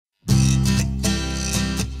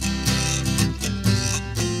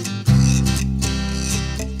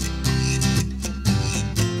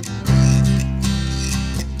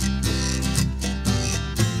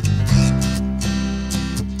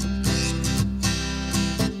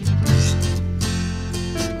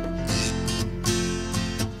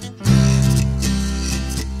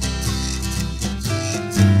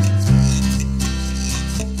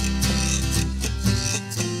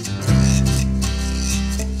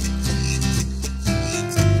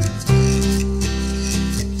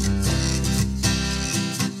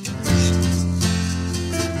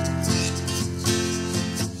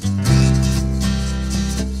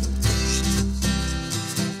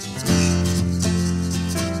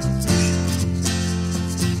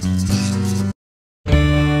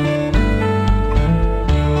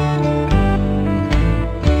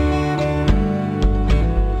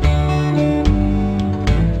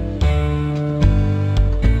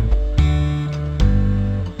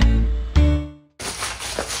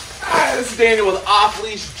Daniel with Off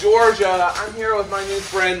Leash Georgia. I'm here with my new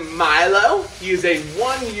friend Milo. He is a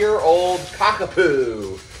 1-year-old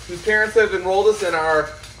Cockapoo whose parents have enrolled us in our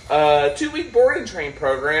 2-week board and train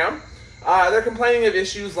program. They're complaining of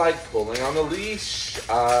issues like pulling on the leash,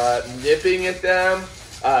 nipping at them,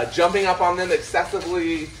 jumping up on them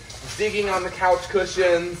excessively, digging on the couch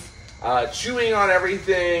cushions, chewing on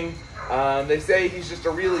everything. They say he's just a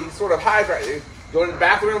really sort of high drive, going to the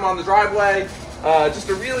bathroom on the driveway, just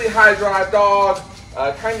a really high drive dog,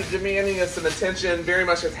 kind of demanding of some attention, very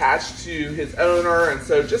much attached to his owner, and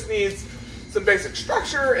so just needs some basic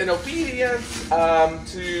structure and obedience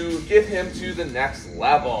to get him to the next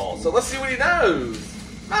level. So let's see what he knows.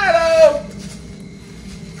 Milo!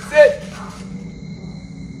 Sit!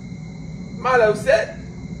 Milo, sit!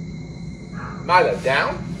 Milo,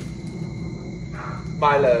 down!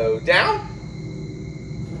 Milo, down!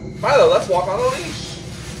 Milo, let's walk on the leash.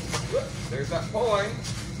 There's that pulling.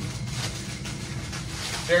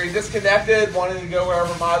 Very disconnected, wanting to go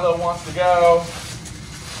wherever Milo wants to go.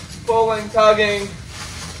 Pulling, tugging.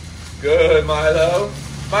 Good, Milo.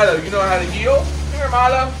 Milo, you know how to heel? Come here,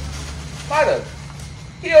 Milo. Milo,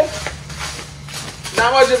 heel.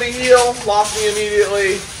 Not much of a heel. Lost me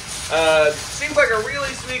immediately. Seems like a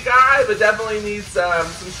really sweet guy, but definitely needs some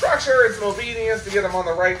structure and some obedience to get him on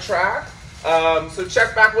the right track. So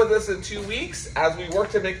check back with us in 2 weeks as we work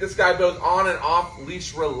to make this guy both on and off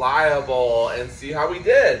leash reliable and see how we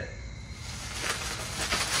did.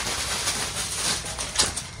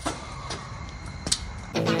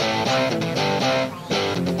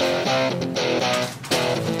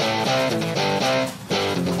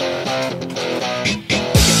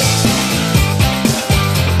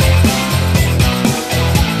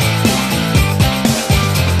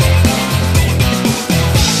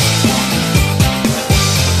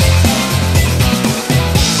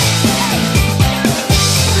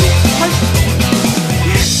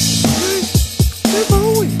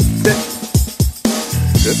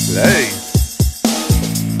 Good play.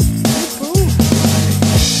 Good boy.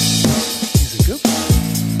 He's a good boy.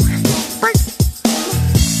 Break.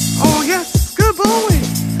 Oh, yes. Good boy.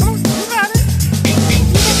 Come on. You got it.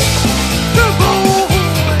 Good boy.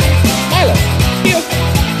 Milo, heel.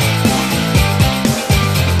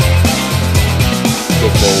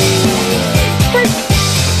 Good boy.